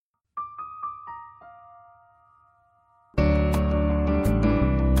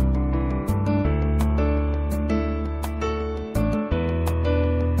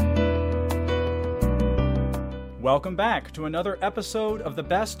Welcome back to another episode of the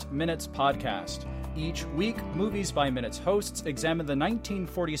Best Minutes Podcast. Each week, Movies by Minutes hosts examine the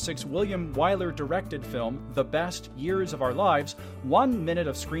 1946 William Wyler-directed film, The Best Years of Our Lives, 1 minute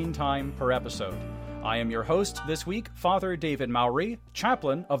of screen time per episode. I am your host this week, Father David Mowry,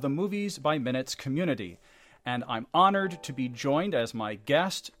 chaplain of the Movies by Minutes community. And I'm honored to be joined as my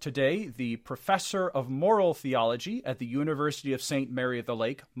guest today, the professor of moral theology at the University of St. Mary of the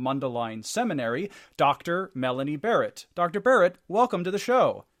Lake, Mundelein Seminary, Dr. Melanie Barrett. Dr. Barrett, welcome to the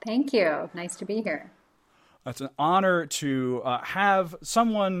show. Thank you. Nice to be here. It's an honor to have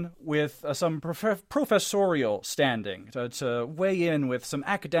someone with some professorial standing to weigh in with some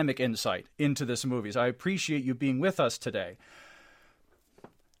academic insight into this movie. So I appreciate you being with us today.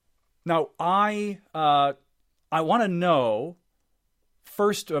 Now, I want to know,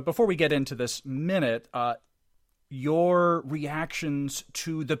 first, before we get into this minute, your reactions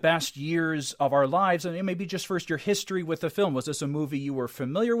to The Best Years of Our Lives, and maybe just first your history with the film. Was this a movie you were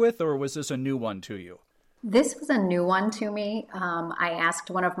familiar with, or was this a new one to you? This was a new one to me. I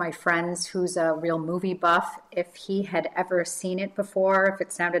asked one of my friends who's a real movie buff if he had ever seen it before, if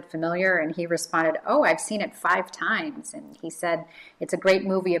it sounded familiar, and he responded, "Oh, I've seen it 5 times." And he said it's a great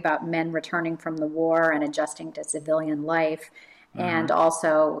movie about men returning from the war and adjusting to civilian life. Mm-hmm. And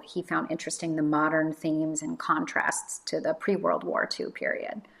also he found interesting the modern themes and contrasts to the pre-World War II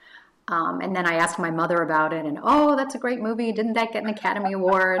period. And then I asked my mother about it, and, "Oh, that's a great movie. Didn't that get an Academy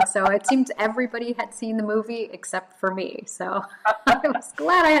Award?" So it seems everybody had seen the movie except for me. So I was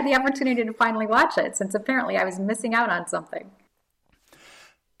glad I had the opportunity to finally watch it, since apparently I was missing out on something.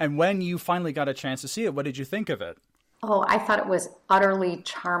 And when you finally got a chance to see it, what did you think of it? Oh, I thought it was utterly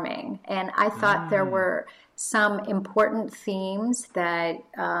charming. And I thought there were some important themes that,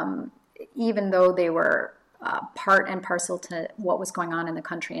 even though they were part and parcel to what was going on in the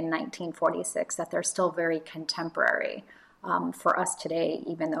country in 1946, that they're still very contemporary for us today,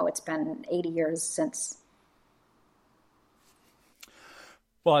 even though it's been 80 years since.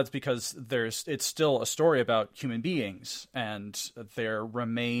 Well, it's because it's still a story about human beings, and there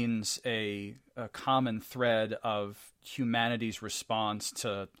remains a common thread of humanity's response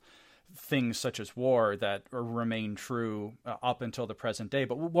to things such as war that remain true up until the present day.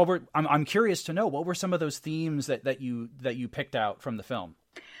 But I'm curious to know, what were some of those themes that you picked out from the film?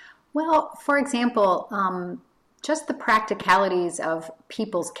 Well, for example, just the practicalities of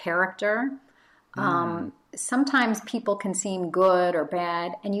people's character. Sometimes people can seem good or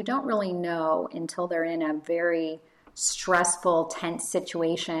bad, and you don't really know until they're in a very stressful, tense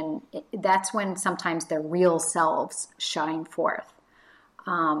situation. That's when sometimes their real selves shine forth.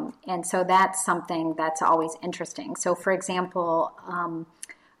 And so that's something that's always interesting. So, for example,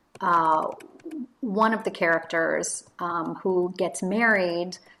 one of the characters who gets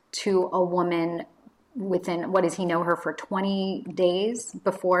married to a woman within, what does he know her for 20 days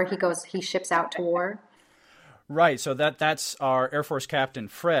before he ships out to war? Right. So that's our Air Force Captain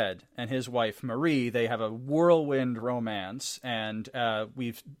Fred and his wife Marie. They have a whirlwind romance, and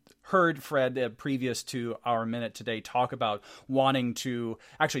we've heard Fred, previous to our minute today, talk about wanting to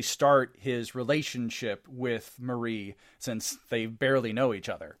actually start his relationship with Marie since they barely know each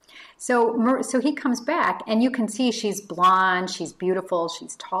other. So he comes back, and you can see she's blonde, she's beautiful,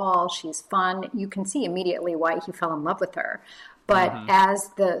 she's tall, she's fun. You can see immediately why he fell in love with her. But as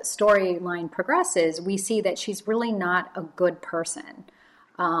the storyline progresses, we see that she's really not a good person.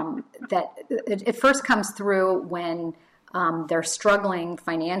 That it first comes through when they're struggling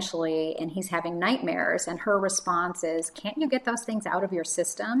financially and he's having nightmares, and her response is, "Can't you get those things out of your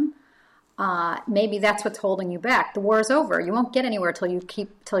system? Maybe that's what's holding you back. The war is over. You won't get anywhere till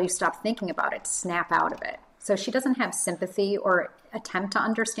you stop thinking about it. Snap out of it." So she doesn't have sympathy or attempt to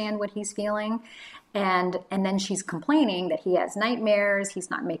understand what he's feeling. And then she's complaining that he has nightmares, he's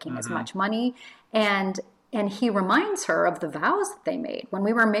not making as much money, and he reminds her of the vows that they made. When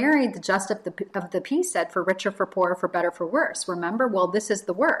we were married, the justice of the peace said, "For richer, for poorer, for better, for worse." Remember? Well, this is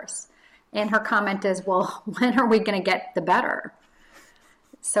the worse. And her comment is, "Well, when are we going to get the better?"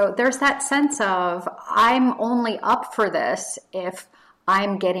 So there's that sense of, I'm only up for this if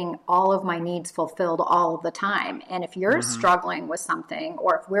I'm getting all of my needs fulfilled all of the time. And if you're struggling with something,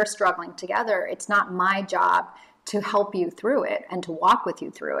 or if we're struggling together, it's not my job to help you through it and to walk with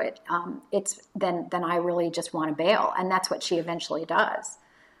you through it. Then I really just want to bail. And that's what she eventually does.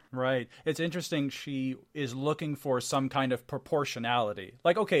 Right. It's interesting. She is looking for some kind of proportionality.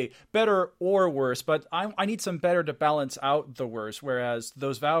 Like, okay, better or worse, but I need some better to balance out the worse. Whereas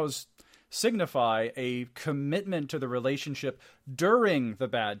those vows signify a commitment to the relationship during the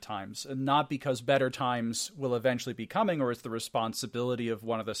bad times, and not because better times will eventually be coming, or it's the responsibility of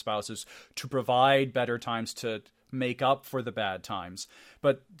one of the spouses to provide better times to make up for the bad times,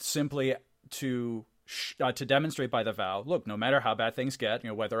 but simply to demonstrate by the vow, look, no matter how bad things get,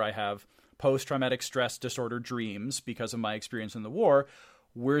 whether I have post-traumatic stress disorder dreams because of my experience in the war,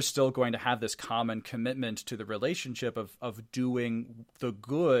 we're still going to have this common commitment to the relationship of doing the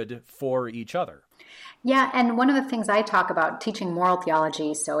good for each other. Yeah, and one of the things I talk about, teaching moral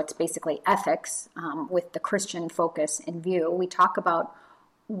theology, so it's basically ethics with the Christian focus in view, we talk about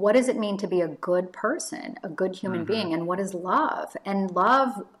what does it mean to be a good person, a good human being, and what is love? And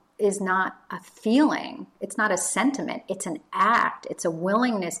love is not a feeling, it's not a sentiment, it's an act, it's a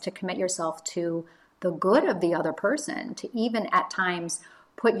willingness to commit yourself to the good of the other person, to even at times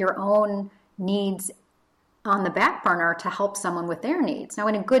put your own needs on the back burner to help someone with their needs. Now,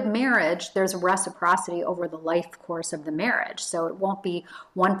 in a good marriage, there's reciprocity over the life course of the marriage. So it won't be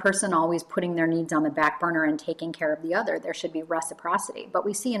one person always putting their needs on the back burner and taking care of the other. There should be reciprocity. But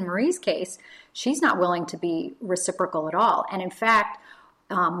we see in Marie's case, she's not willing to be reciprocal at all. And in fact,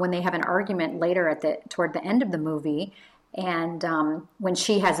 when they have an argument later toward the end of the movie, and when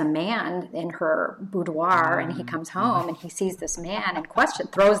she has a man in her boudoir and he comes home and he sees this man and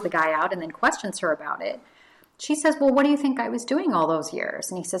throws the guy out and then questions her about it, she says, well, what do you think I was doing all those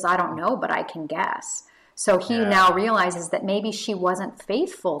years? And he says, I don't know, but I can guess. So he now realizes that maybe she wasn't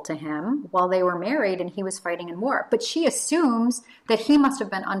faithful to him while they were married and he was fighting in war. But she assumes that he must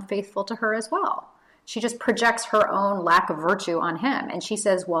have been unfaithful to her as well. She just projects her own lack of virtue on him. And she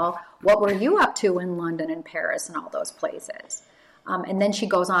says, well, what were you up to in London and Paris and all those places? And then she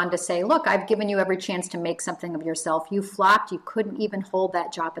goes on to say, look, I've given you every chance to make something of yourself. You flopped. You couldn't even hold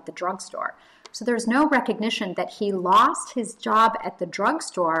that job at the drugstore. So there's no recognition that he lost his job at the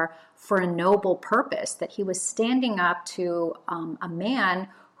drugstore for a noble purpose, that he was standing up to a man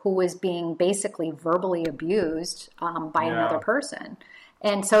who was being basically verbally abused by another person.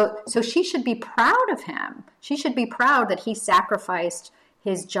 And so she should be proud of him. She should be proud that he sacrificed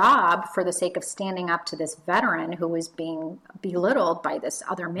his job for the sake of standing up to this veteran who was being belittled by this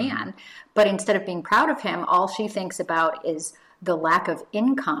other man. But instead of being proud of him, all she thinks about is the lack of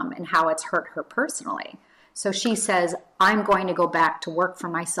income and how it's hurt her personally. So she says, I'm going to go back to work for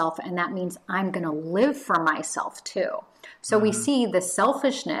myself, and that means I'm going to live for myself too. So we see the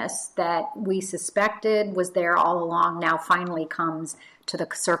selfishness that we suspected was there all along now finally comes to the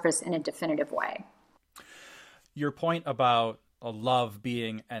surface in a definitive way. Your point about love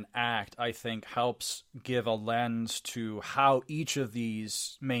being an act, I think, helps give a lens to how each of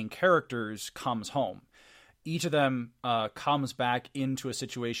these main characters comes home. Each of them comes back into a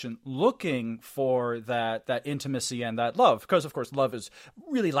situation looking for that intimacy and that love. Because, of course, love is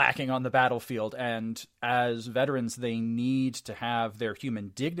really lacking on the battlefield. And as veterans, they need to have their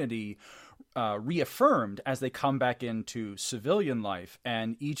human dignity reaffirmed as they come back into civilian life.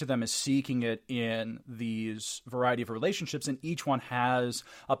 And each of them is seeking it in these variety of relationships. And each one has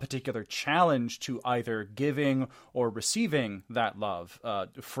a particular challenge to either giving or receiving that love.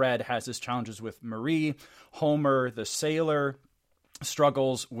 Fred has his challenges with Marie. Homer, the sailor,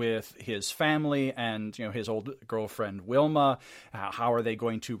 struggles with his family and his old girlfriend Wilma. How are they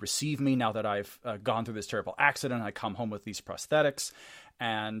going to receive me now that I've gone through this terrible accident? I come home with these prosthetics.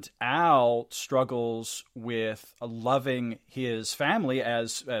 And Al struggles with loving his family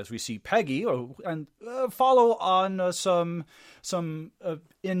as we see Peggy and follow on some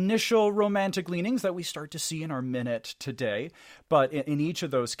initial romantic leanings that we start to see in our minute today. But in each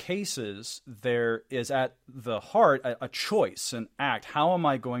of those cases, there is at the heart a choice, an act. How am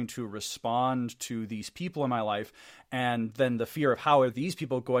I going to respond to these people in my life? And then the fear of how are these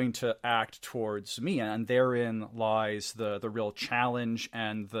people going to act towards me? And therein lies the real challenge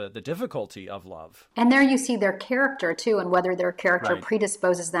and the difficulty of love. And there you see their character too, and whether their character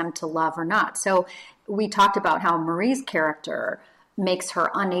predisposes them to love or not. So we talked about how Marie's character makes her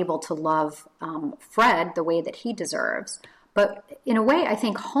unable to love Fred the way that he deserves. But in a way, I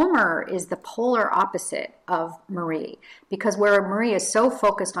think Homer is the polar opposite of Marie, because where Marie is so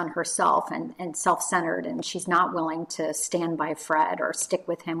focused on herself and self-centered, and she's not willing to stand by Fred or stick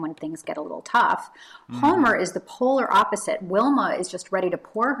with him when things get a little tough, Homer is the polar opposite. Wilma is just ready to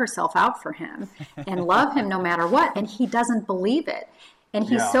pour herself out for him and love him no matter what, and he doesn't believe it. And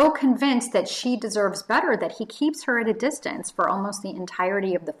he's so convinced that she deserves better that he keeps her at a distance for almost the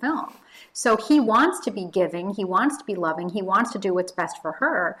entirety of the film. So he wants to be giving, he wants to be loving, he wants to do what's best for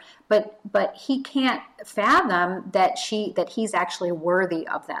her, but he can't fathom that he's actually worthy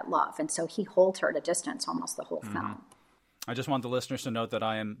of that love. And so he holds her at a distance almost the whole film. I just want the listeners to note that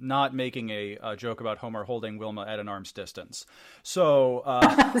I am not making a joke about Homer holding Wilma at an arm's distance. So,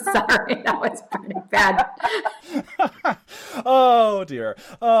 sorry, that was pretty bad. Oh, dear.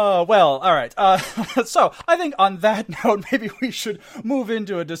 Well, all right. So I think on that note, maybe we should move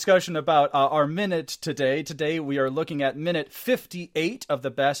into a discussion about our minute today. Today, we are looking at minute 58 of the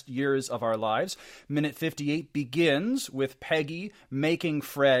best years of our lives. Minute 58 begins with Peggy making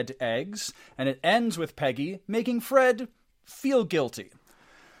Fred eggs, and it ends with Peggy making Fred feel guilty.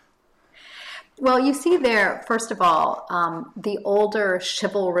 Well, you see there, first of all, the older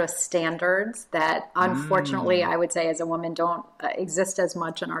chivalrous standards that, unfortunately, I would say as a woman don't exist as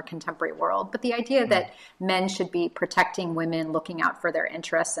much in our contemporary world. But the idea that men should be protecting women, looking out for their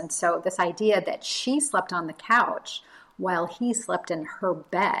interests. And so this idea that she slept on the couch while he slept in her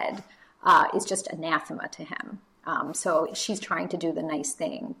bed is just anathema to him. So she's trying to do the nice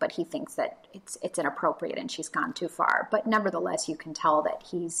thing, but he thinks that it's inappropriate and she's gone too far. But nevertheless, you can tell that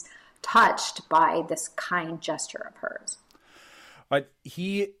he's touched by this kind gesture of hers. But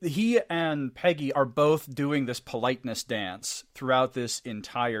he and Peggy are both doing this politeness dance throughout this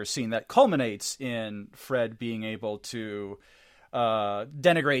entire scene that culminates in Fred being able to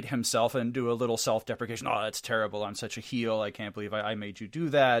denigrate himself and do a little self-deprecation. Oh, that's terrible. I'm such a heel. I can't believe I made you do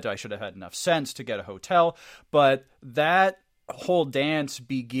that. I should have had enough sense to get a hotel. But that whole dance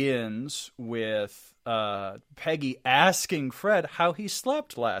begins with Peggy asking Fred how he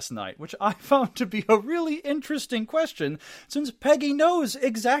slept last night, which I found to be a really interesting question, since Peggy knows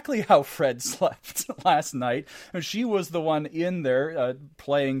exactly how Fred slept last night. And she was the one in there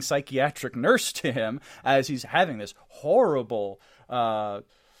playing psychiatric nurse to him as he's having this horrible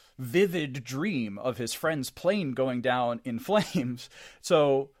vivid dream of his friend's plane going down in flames.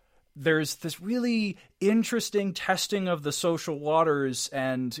 So there's this really interesting testing of the social waters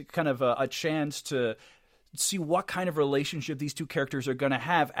and kind of a chance to see what kind of relationship these two characters are going to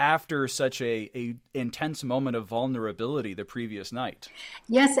have after such a intense moment of vulnerability the previous night.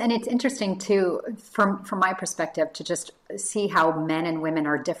 Yes, and it's interesting too, from my perspective, to just see how men and women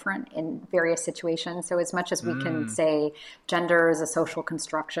are different in various situations. So as much as we can say gender is a social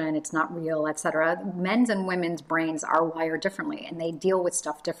construction, it's not real, etc., men's and women's brains are wired differently and they deal with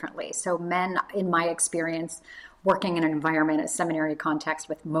stuff differently. So men, in my experience, working in an environment, a seminary context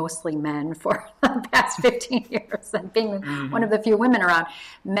with mostly men for the past 15 years and being one of the few women around,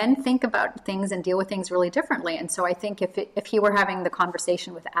 men think about things and deal with things really differently. And so I think if he were having the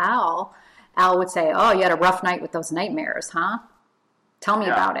conversation with Al would say, oh, you had a rough night with those nightmares, huh? Tell me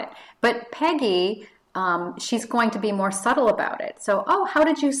about it. But Peggy, she's going to be more subtle about it. So, oh, how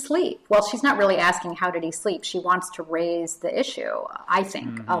did you sleep? Well, she's not really asking how did he sleep. She wants to raise the issue, I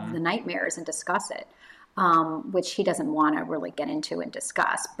think, of the nightmares and discuss it. Which he doesn't want to really get into and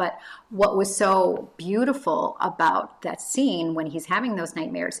discuss. But what was so beautiful about that scene when he's having those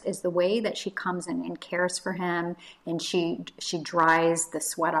nightmares is the way that she comes in and cares for him, and she dries the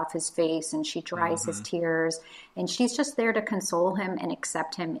sweat off his face and she dries his tears, and she's just there to console him and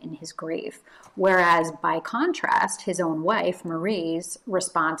accept him in his grief. Whereas by contrast, his own wife, Marie's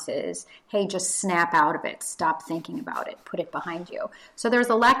response is, hey, just snap out of it. Stop thinking about it. Put it behind you. So there's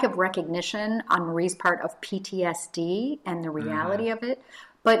a lack of recognition on Marie's part of PTSD and the reality of it.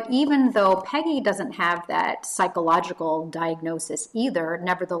 But even though Peggy doesn't have that psychological diagnosis either,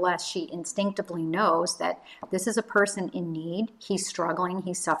 nevertheless, she instinctively knows that this is a person in need. He's struggling.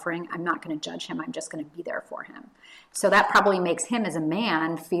 He's suffering. I'm not going to judge him. I'm just going to be there for him. So that probably makes him as a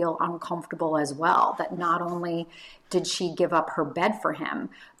man feel uncomfortable as well, that not only did she give up her bed for him,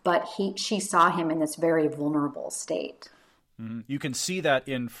 but she saw him in this very vulnerable state. You can see that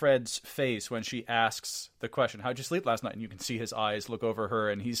in Fred's face when she asks the question, how'd you sleep last night? And you can see his eyes look over her,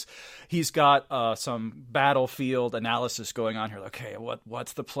 and he's got some battlefield analysis going on here. Okay,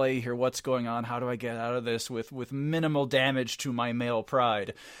 what's the play here? What's going on? How do I get out of this with minimal damage to my male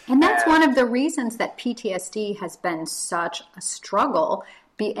pride? And that's one of the reasons that PTSD has been such a struggle,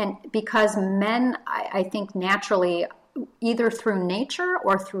 because men, I think naturally, either through nature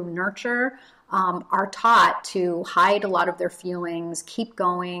or through nurture, are taught to hide a lot of their feelings, keep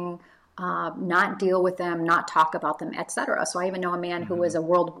going, not deal with them, not talk about them, etc. So I even know a man who was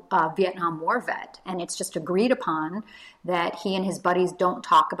a Vietnam War vet, and it's just agreed upon that he and his buddies don't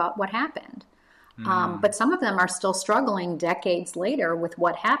talk about what happened. But some of them are still struggling decades later with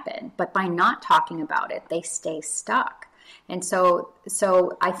what happened. But by not talking about it, they stay stuck. And so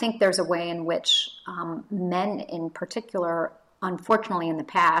I think there's a way in which men in particular, unfortunately in the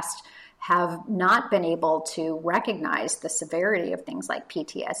past, have not been able to recognize the severity of things like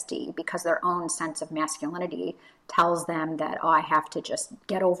PTSD because their own sense of masculinity tells them that, oh, I have to just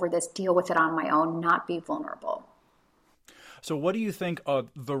get over this, deal with it on my own, not be vulnerable. So what do you think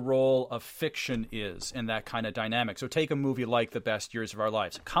the role of fiction is in that kind of dynamic? So take a movie like The Best Years of Our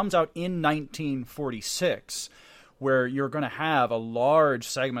Lives. It comes out in 1946, where you're going to have a large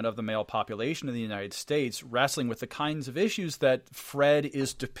segment of the male population in the United States wrestling with the kinds of issues that Fred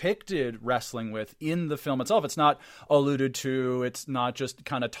is depicted wrestling with in the film itself. It's not alluded to. It's not just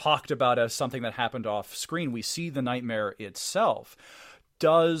kind of talked about as something that happened off screen. We see the nightmare itself.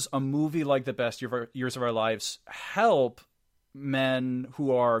 Does a movie like The Best Years of Our Lives help men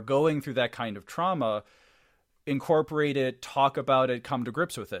who are going through that kind of trauma incorporate it, talk about it, come to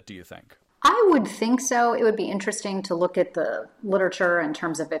grips with it, do you think? I would think so. It would be interesting to look at the literature in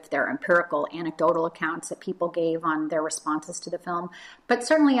terms of if there are empirical, anecdotal accounts that people gave on their responses to the film. But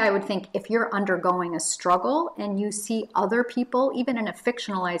certainly I would think if you're undergoing a struggle and you see other people, even in a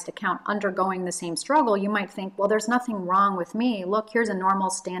fictionalized account, undergoing the same struggle, you might think, well, there's nothing wrong with me. Look, here's a normal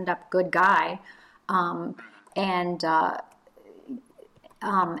stand-up good guy.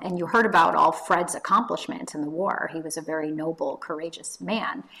 And you heard about all Fred's accomplishments in the war. He was a very noble, courageous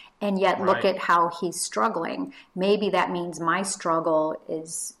man. And yet look at how he's struggling. Maybe that means my struggle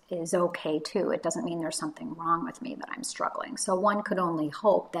is okay too. It doesn't mean there's something wrong with me that I'm struggling. So one could only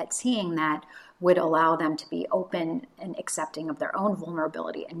hope that seeing that would allow them to be open and accepting of their own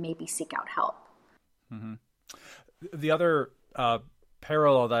vulnerability and maybe seek out help. Mm-hmm. The other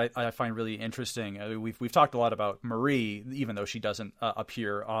parallel that I find really interesting. We've talked a lot about Marie, even though she doesn't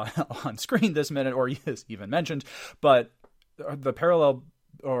appear on screen this minute or is even mentioned. But the parallel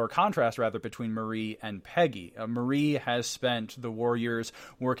or contrast rather between Marie and Peggy. Marie has spent the war years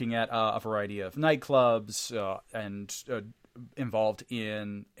working at a variety of nightclubs and involved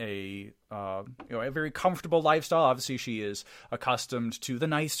in a very comfortable lifestyle. Obviously, she is accustomed to the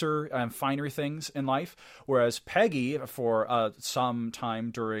nicer and finer things in life, whereas Peggy, for some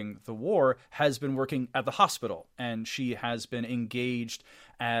time during the war, has been working at the hospital, and she has been engaged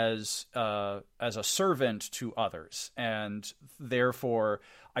as a servant to others, and therefore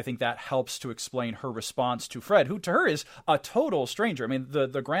I think that helps to explain her response to Fred, who to her is a total stranger. I mean,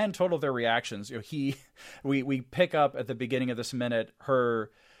 the grand total of their reactions. We pick up at the beginning of this minute her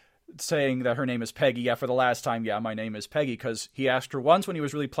saying that her name is Peggy. Yeah, for the last time, yeah, my name is Peggy, because he asked her once when he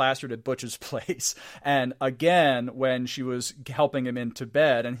was really plastered at Butch's place, and again when she was helping him into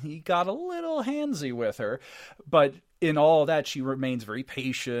bed, and he got a little handsy with her. But in all that, she remains very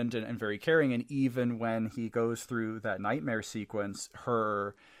patient and very caring. And even when he goes through that nightmare sequence,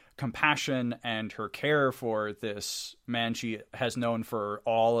 her compassion and her care for this man she has known for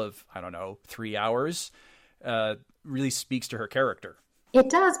all of, 3 hours, really speaks to her character. It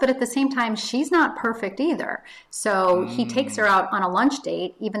does, but at the same time, she's not perfect either. So he takes her out on a lunch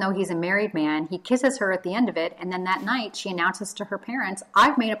date, even though he's a married man. He kisses her at the end of it, and then that night she announces to her parents,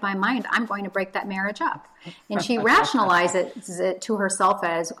 I've made up my mind, I'm going to break that marriage up. And she rationalizes it to herself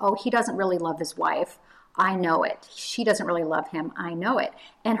as, oh, he doesn't really love his wife. I know it. She doesn't really love him. I know it.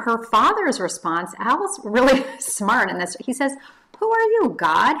 And her father's response, Al's really smart in this. He says, who are you,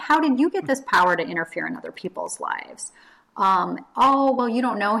 God? How did you get this power to interfere in other people's lives? Oh, well, you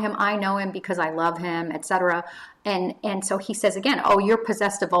don't know him. I know him because I love him, etc. And so he says again, oh, you're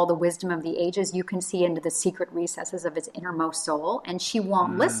possessed of all the wisdom of the ages. You can see into the secret recesses of his innermost soul, and she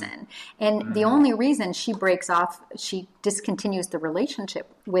won't listen. And the only reason she discontinues the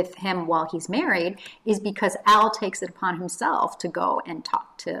relationship with him while he's married is because Al takes it upon himself to go and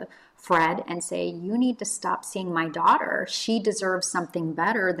talk to Fred and say, you need to stop seeing my daughter. She deserves something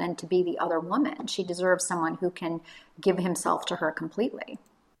better than to be the other woman. She deserves someone who can give himself to her completely.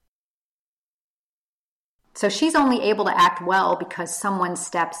 So she's only able to act well because someone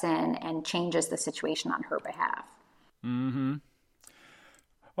steps in and changes the situation on her behalf. Mm-hmm.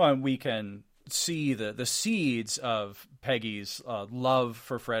 Well, and we can see the seeds of Peggy's love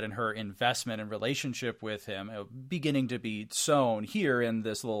for Fred and her investment and relationship with him beginning to be sown here in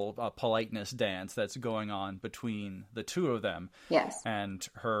this little politeness dance that's going on between the two of them. Yes. And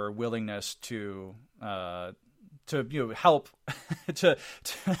her willingness to help to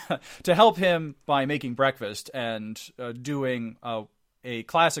help him by making breakfast and doing a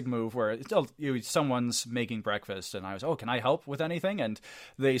classic move where someone's making breakfast and I was, can I help with anything? And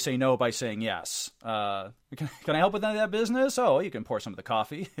they say no by saying yes. Can I help with any of that business? Oh, you can pour some of the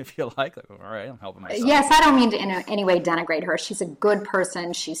coffee if you like. All right, I'm helping myself. Yes, I don't mean to in any way denigrate her. She's a good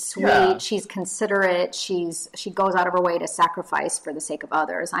person. She's sweet. Yeah. She's considerate. She goes out of her way to sacrifice for the sake of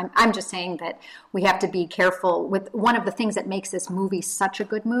others. I'm just saying that we have to be careful with one of the things that makes this movie such a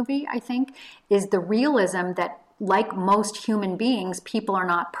good movie, I think, is the realism that like most human beings, people are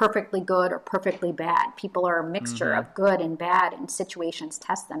not perfectly good or perfectly bad. People are a mixture of good and bad, and situations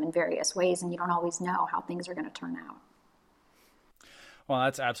test them in various ways, and you don't always know how things are going to turn out. Well,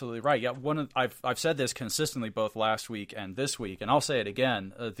 that's absolutely right. Yeah, I've said this consistently both last week and this week, and I'll say it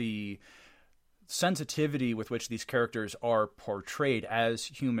again. The sensitivity with which these characters are portrayed as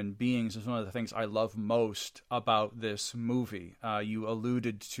human beings is one of the things I love most about this movie. You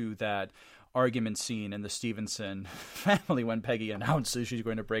alluded to that argument scene in the Stevenson family when Peggy announces she's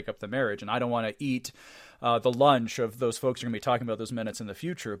going to break up the marriage, and I don't want to eat the lunch of those folks who are going to be talking about those minutes in the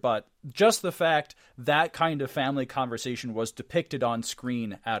future, but just the fact that kind of family conversation was depicted on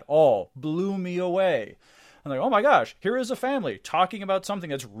screen at all blew me away. I'm like, oh my gosh, here is a family talking about something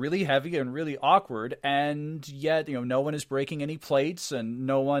that's really heavy and really awkward, and yet, no one is breaking any plates, and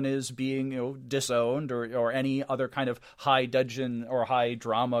no one is being, disowned, or any other kind of high dudgeon or high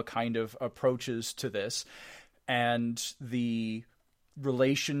drama kind of approaches to this. And the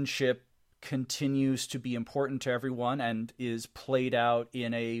relationship continues to be important to everyone and is played out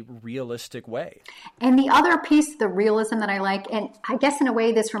in a realistic way. And the other piece, the realism that I like, and I guess in a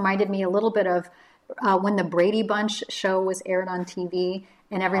way this reminded me a little bit of when the Brady Bunch show was aired on TV,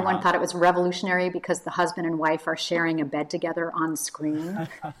 and everyone thought it was revolutionary because the husband and wife are sharing a bed together on screen,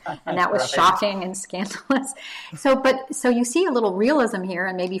 and that was shocking and scandalous. So you see a little realism here,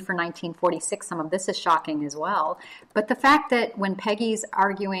 and maybe for 1946 some of this is shocking as well. But the fact that when Peggy's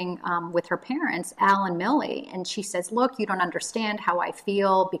arguing with her parents, Al and Millie, and she says, "Look, you don't understand how I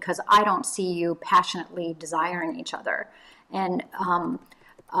feel because I don't see you passionately desiring each other," and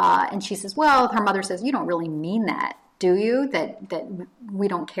she says, well, her mother says, "You don't really mean that, do you? That we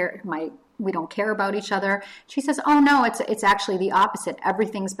don't care, we don't care about each other." She says, "Oh no, it's actually the opposite.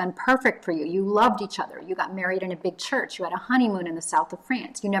 Everything's been perfect for you. You loved each other. You got married in a big church. You had a honeymoon in the south of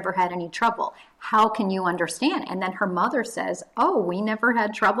France. You never had any trouble. How can you understand?" And then her mother says, "Oh, we never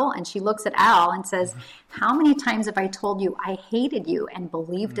had trouble." And she looks at Al and says, "How many times have I told you I hated you and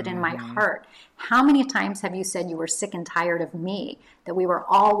believed it in my heart? How many times have you said you were sick and tired of me, that we were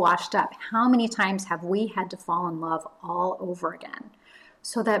all washed up? How many times have we had to fall in love all over again?"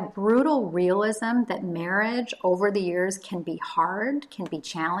 So that brutal realism that marriage over the years can be hard, can be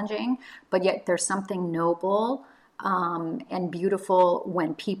challenging, but yet there's something noble and beautiful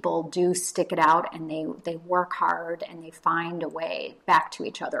when people do stick it out and they work hard and they find a way back to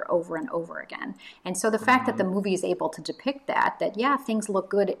each other over and over again. And so the fact that the movie is able to depict that yeah, things look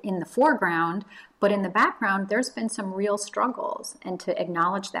good in the foreground, but in the background, there's been some real struggles, and to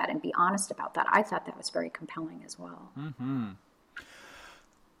acknowledge that and be honest about that, I thought that was very compelling as well. Mm-hmm.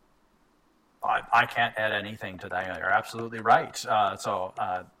 I can't add anything to that. You're absolutely right. So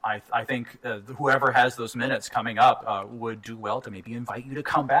I think whoever has those minutes coming up would do well to maybe invite you to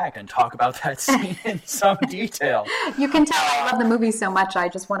come back and talk about that scene in some detail. You can tell I love the movie so much. I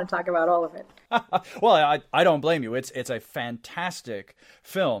just want to talk about all of it. Well, I don't blame you. It's a fantastic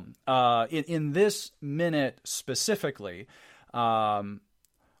film. In this minute specifically,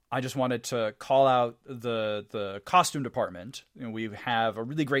 I just wanted to call out the costume department. We have a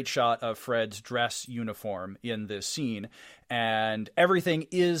really great shot of Fred's dress uniform in this scene, and everything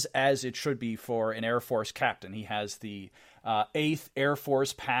is as it should be for an Air Force captain. He has the 8th Air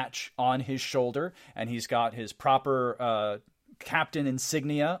Force patch on his shoulder, and he's got his proper captain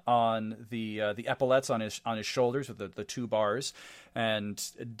insignia on the epaulets on his shoulders with the 2 bars, and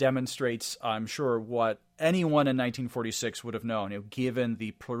demonstrates, I'm sure, what anyone in 1946 would have known, given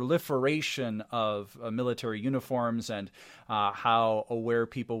the proliferation of military uniforms and how aware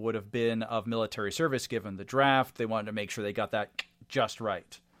people would have been of military service given the draft. They wanted to make sure they got that just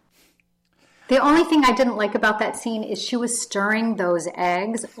right. The only thing I didn't like about that scene is she was stirring those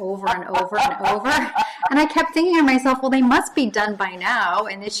eggs over and over and over. And I kept thinking to myself, well, they must be done by now.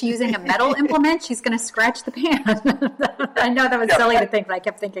 And is she using a metal implement? She's going to scratch the pan. I know that was silly to think, but I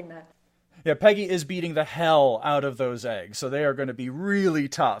kept thinking that. Yeah, Peggy is beating the hell out of those eggs, so they are going to be really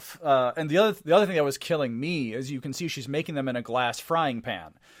tough. And the other thing that was killing me is you can see she's making them in a glass frying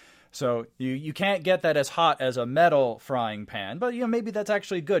pan. So you can't get that as hot as a metal frying pan, but maybe that's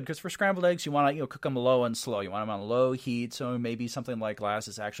actually good, because for scrambled eggs you want to cook them low and slow. You want them on low heat, so maybe something like glass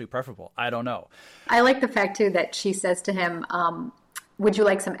is actually preferable. I don't know. I like the fact too that she says to him, "Would you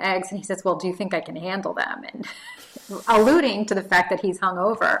like some eggs?" And he says, "Well, do you think I can handle them?" And alluding to the fact that he's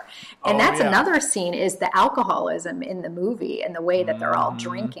hungover. And that's another scene, is the alcoholism in the movie and the way that they're all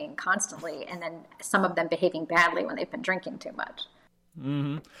drinking constantly, and then some of them behaving badly when they've been drinking too much.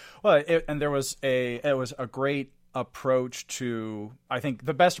 Mm-hmm. Well, it was a great approach to, I think,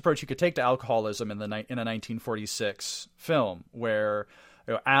 the best approach you could take to alcoholism in a 1946 film, where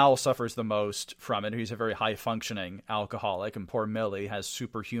Al suffers the most from it. He's a very high functioning alcoholic, and poor Millie has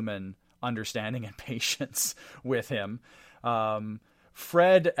superhuman understanding and patience with him.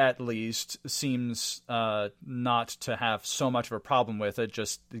 Fred, at least, seems not to have so much of a problem with it.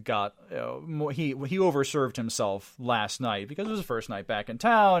 Just got he overserved himself last night because it was his first night back in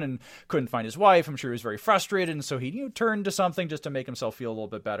town and couldn't find his wife. I'm sure he was very frustrated, and so he turned to something just to make himself feel a little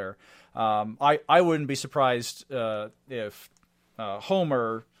bit better. I wouldn't be surprised if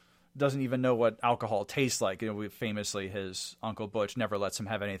Homer doesn't even know what alcohol tastes like. Famously, his Uncle Butch never lets him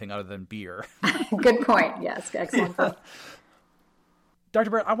have anything other than beer. Good point. Yes, excellent point. Dr.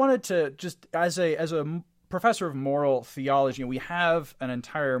 Barrett, I wanted to just, as a professor of moral theology, we have an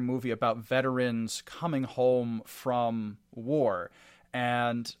entire movie about veterans coming home from war.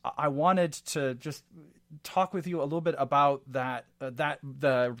 And I wanted to just talk with you a little bit about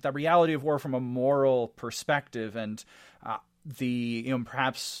the reality of war from a moral perspective, and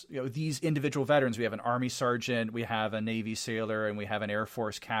perhaps these individual veterans. We have an Army sergeant, we have a Navy sailor, and we have an Air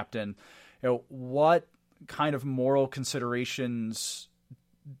Force captain. What kind of moral considerations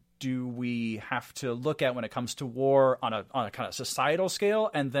do we have to look at when it comes to war on a kind of societal scale,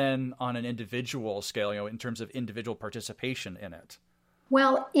 and then on an individual scale, in terms of individual participation in it?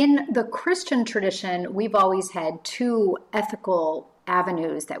 Well, in the Christian tradition, we've always had two ethical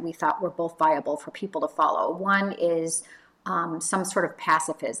avenues that we thought were both viable for people to follow. One is some sort of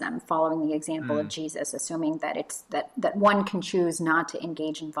pacifism, following the example of Jesus, assuming that it's that one can choose not to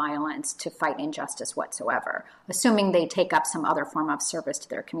engage in violence to fight injustice whatsoever, assuming they take up some other form of service to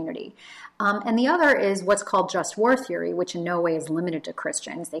their community. And the other is what's called just war theory, which in no way is limited to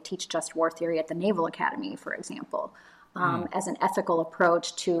Christians. They teach just war theory at the Naval Academy, for example, as an ethical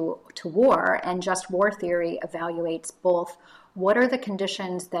approach to war. And just war theory evaluates both what are the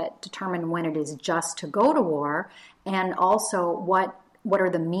conditions that determine when it is just to go to war, and also what are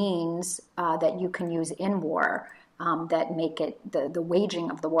the means that you can use in war that make it the waging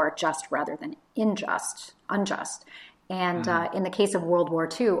of the war just rather than unjust. And in the case of World War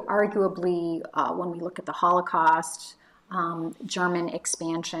II, arguably, when we look at the Holocaust, German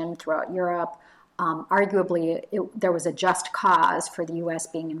expansion throughout Europe, arguably, there was a just cause for the U.S.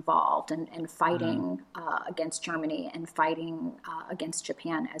 being involved and fighting against Germany and fighting against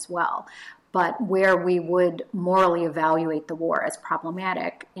Japan as well. But where we would morally evaluate the war as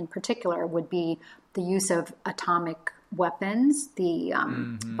problematic, in particular, would be the use of atomic weapons, the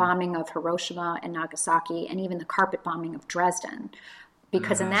bombing of Hiroshima and Nagasaki, and even the carpet bombing of Dresden.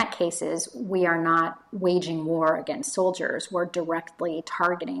 Because in that cases, we are not waging war against soldiers. We're directly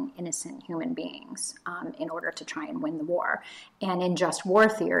targeting innocent human beings in order to try and win the war. And in just war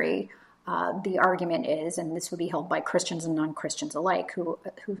theory, the argument is, and this would be held by Christians and non-Christians alike who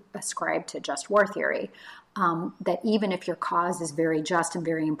ascribe to just war theory, that even if your cause is very just and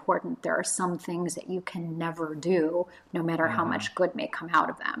very important, there are some things that you can never do, no matter how much good may come out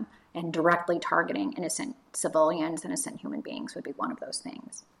of them. And directly targeting innocent civilians, innocent human beings would be one of those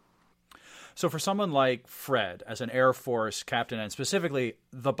things. So for someone like Fred, as an Air Force captain, and specifically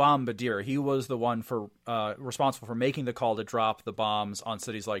the bombardier, he was the one responsible for making the call to drop the bombs on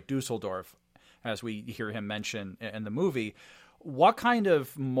cities like Dusseldorf, as we hear him mention in the movie. What kind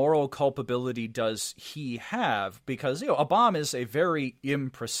of moral culpability does he have? Because a bomb is a very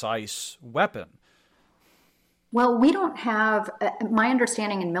imprecise weapon. Well, we don't have, my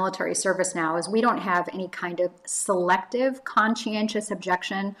understanding in military service now is we don't have any kind of selective conscientious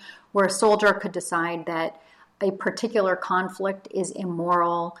objection where a soldier could decide that a particular conflict is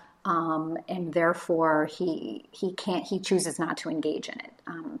immoral and therefore he chooses not to engage in it.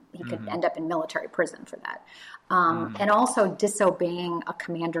 He could end up in military prison for that. And also disobeying a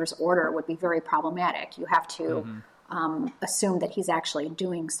commander's order would be very problematic. You have to assume that he's actually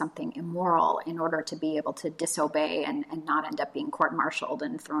doing something immoral in order to be able to disobey and not end up being court-martialed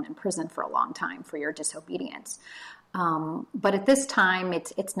and thrown in prison for a long time for your disobedience. But at this time,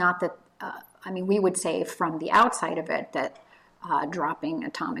 it's not that, we would say from the outside of it that dropping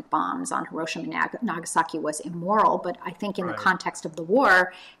atomic bombs on Hiroshima and Nagasaki was immoral, but I think in the context of the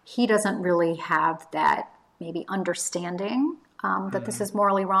war, he doesn't really have that maybe understanding that this is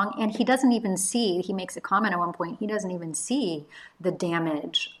morally wrong. And he doesn't even see, he makes a comment at one point, he doesn't even see the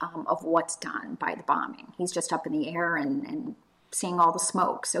damage of what's done by the bombing. He's just up in the air and seeing all the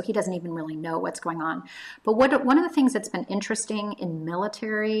smoke. So he doesn't even really know what's going on. But one of the things that's been interesting in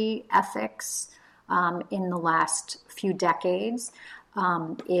military ethics in the last few decades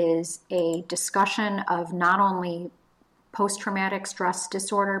is a discussion of not only post-traumatic stress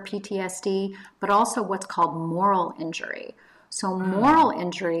disorder, PTSD, but also what's called moral injury. So moral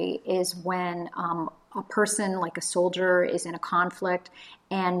injury is when a person, like a soldier, is in a conflict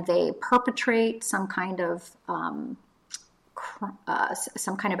and they perpetrate some kind of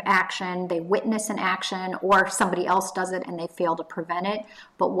some kind of action, they witness an action, or somebody else does it and they fail to prevent it.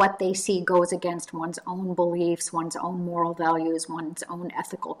 But what they see goes against one's own beliefs, one's own moral values, one's own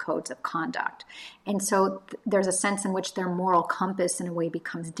ethical codes of conduct. And so there's a sense in which their moral compass in a way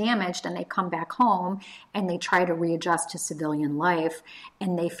becomes damaged, and they come back home and they try to readjust to civilian life,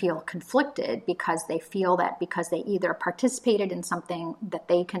 and they feel conflicted because they feel that because they either participated in something that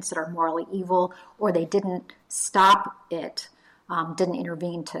they consider morally evil, or they didn't stop it, didn't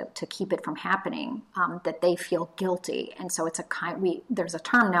intervene to keep it from happening, that they feel guilty. And so it's there's a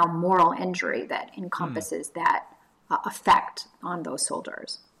term now, moral injury, that encompasses that effect on those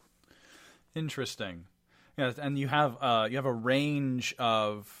soldiers. Interesting. Yeah, and you have a range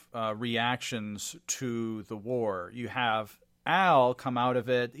of reactions to the war. You have Al come out of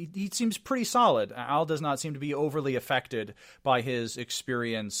it. He seems pretty solid. Al does not seem to be overly affected by his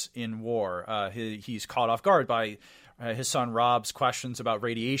experience in war. He's caught off guard by his son Rob's questions about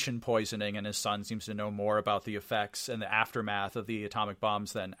radiation poisoning, and his son seems to know more about the effects and the aftermath of the atomic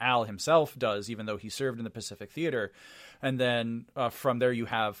bombs than Al himself does, even though he served in the Pacific Theater. And then from there you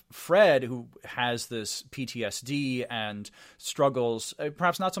have Fred, who has this PTSD and struggles,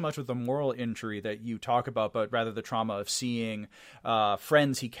 perhaps not so much with the moral injury that you talk about, but rather the trauma of seeing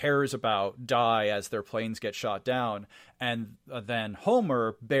friends he cares about die as their planes get shot down. And then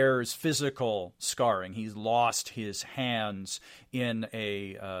Homer bears physical scarring. He's lost his hands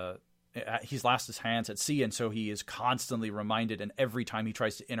he's lost his hands at sea, and so he is constantly reminded, and every time he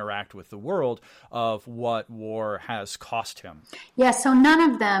tries to interact with the world, of what war has cost him. Yeah, so none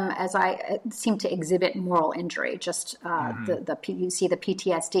of them, as I seem to exhibit moral injury, just you see the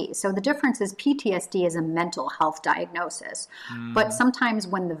PTSD. So the difference is PTSD is a mental health diagnosis, but sometimes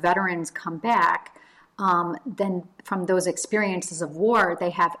when the veterans come back, then from those experiences of war, they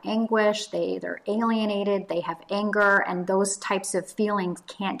have anguish, they're alienated, they have anger, and those types of feelings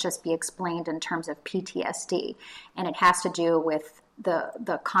can't just be explained in terms of PTSD. And it has to do with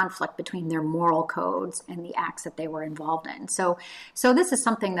the conflict between their moral codes and the acts that they were involved in. So this is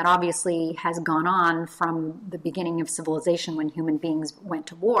something that obviously has gone on from the beginning of civilization, when human beings went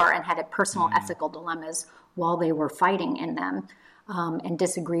to war and had personal ethical dilemmas while they were fighting in them. And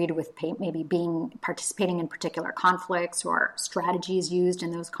disagreed with maybe participating in particular conflicts or strategies used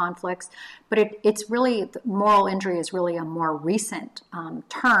in those conflicts. But it's really, moral injury is really a more recent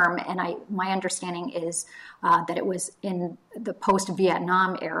term, and my understanding is that it was in the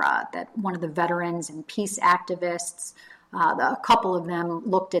post-Vietnam era that one of the veterans and peace activists, a couple of them,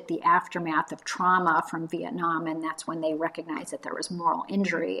 looked at the aftermath of trauma from Vietnam, and that's when they recognized that there was moral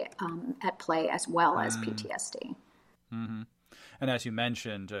injury at play as well as PTSD. Mm-hmm. And as you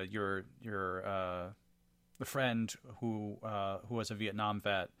mentioned, your friend who was a Vietnam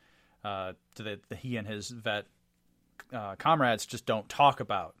vet, he and his vet comrades just don't talk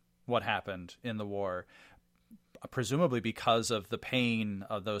about what happened in the war, presumably because of the pain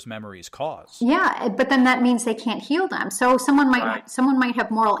of those memories cause. Yeah, but then that means they can't heal them. So someone might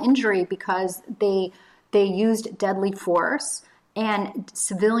have moral injury because they used deadly force, and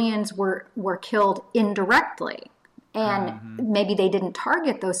civilians were killed indirectly. And maybe they didn't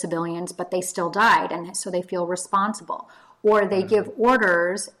target those civilians, but they still died, and so they feel responsible. Or they give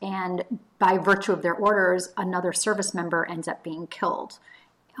orders, and by virtue of their orders, another service member ends up being killed.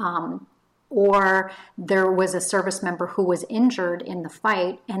 Or there was a service member who was injured in the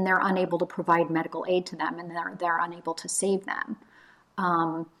fight, and they're unable to provide medical aid to them, and they're unable to save them.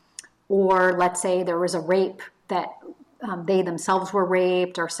 Or let's say there was a rape that they themselves were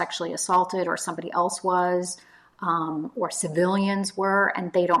raped or sexually assaulted, or somebody else was. Or civilians were,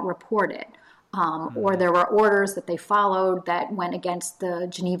 and they don't report it. Or there were orders that they followed that went against the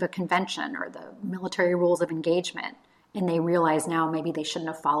Geneva Convention or the military rules of engagement, and they realize now maybe they shouldn't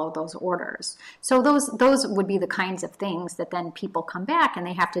have followed those orders. So those would be the kinds of things that then people come back and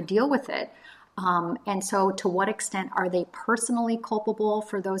they have to deal with it. And so to what extent are they personally culpable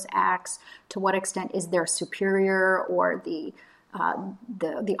for those acts? To what extent is their superior or the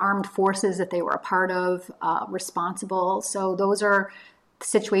armed forces that they were a part of responsible? So those are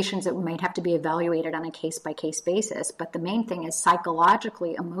situations that might have to be evaluated on a case-by-case basis. But the main thing is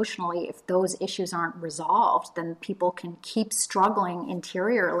psychologically, emotionally, if those issues aren't resolved, then people can keep struggling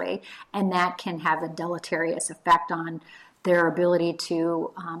interiorly, and that can have a deleterious effect on their ability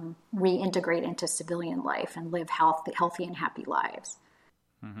to reintegrate into civilian life and live healthy and happy lives.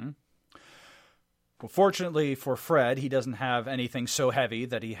 Mm-hmm. Well, fortunately for Fred, he doesn't have anything so heavy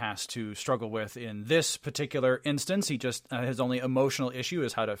that he has to struggle with in this particular instance. He just, his only emotional issue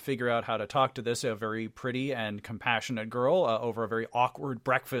is how to figure out how to talk to this very pretty and compassionate girl over a very awkward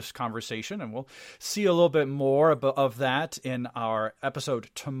breakfast conversation. And we'll see a little bit more of that in our episode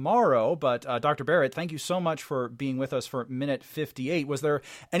tomorrow. But Dr. Barrett, thank you so much for being with us for minute 58. Was there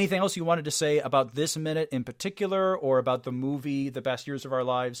anything else you wanted to say about this minute in particular, or about the movie The Best Years of Our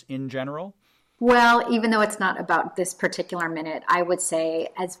Lives in general? Well, even though it's not about this particular minute, I would say,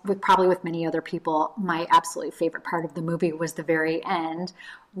 as probably with many other people, my absolutely favorite part of the movie was the very end,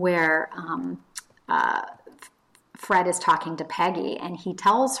 where Fred is talking to Peggy, and he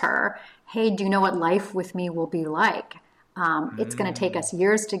tells her, hey, do you know what life with me will be like? It's going to take us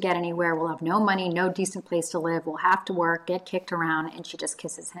years to get anywhere. We'll have no money, no decent place to live. We'll have to work, get kicked around. And she just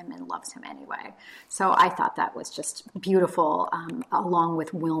kisses him and loves him anyway. So I thought that was just beautiful, along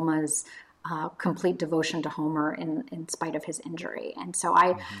with Wilma's complete devotion to Homer in spite of his injury. And so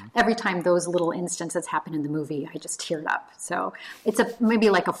every time those little instances happen in the movie, I just teared up. So it's maybe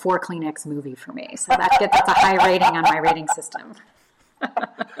like a 4 Kleenex movie for me. So that's a high rating on my rating system.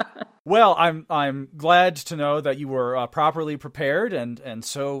 Well, I'm glad to know that you were properly prepared and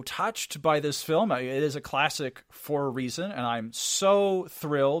so touched by this film. It is a classic for a reason, and I'm so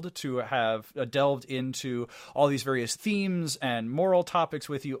thrilled to have delved into all these various themes and moral topics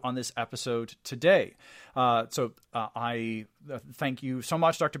with you on this episode today. So I thank you so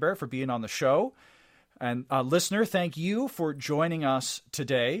much, Dr. Barrett, for being on the show. And listener, thank you for joining us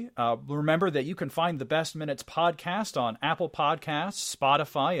today. Remember that you can find the Best Minutes podcast on Apple Podcasts,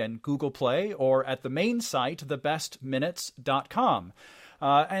 Spotify, and Google Play, or at the main site, thebestminutes.com.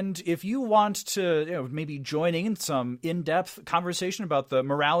 And if you want to maybe join in some in-depth conversation about the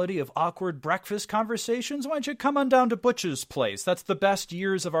morality of awkward breakfast conversations, why don't you come on down to Butch's Place? That's the Best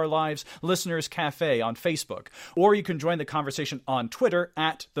Years of Our Lives Listeners Cafe on Facebook. Or you can join the conversation on Twitter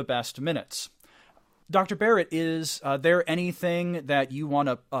at The Best Minutes. Dr. Barrett, is there anything that you want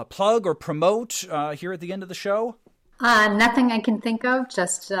to plug or promote here at the end of the show? Nothing I can think of.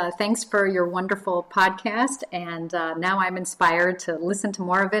 Just thanks for your wonderful podcast. And now I'm inspired to listen to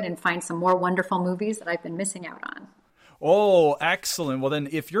more of it and find some more wonderful movies that I've been missing out on. Oh, excellent. Well, then,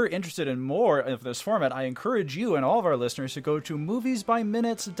 if you're interested in more of this format, I encourage you and all of our listeners to go to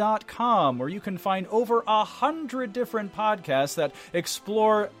moviesbyminutes.com, where you can find over 100 different podcasts that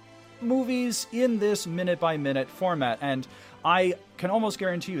explore movies in this minute-by-minute format. And I can almost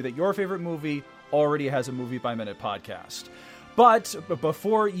guarantee you that your favorite movie already has a movie-by-minute podcast. But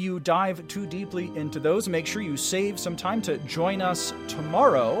before you dive too deeply into those, make sure you save some time to join us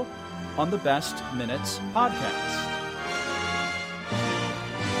tomorrow on the Best Minutes podcast.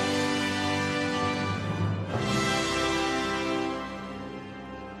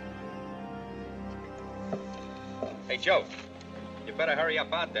 Hey, Joe. You better hurry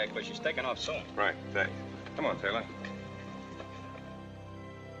up out there, because she's taking off soon. Right, thanks. Come on, Taylor.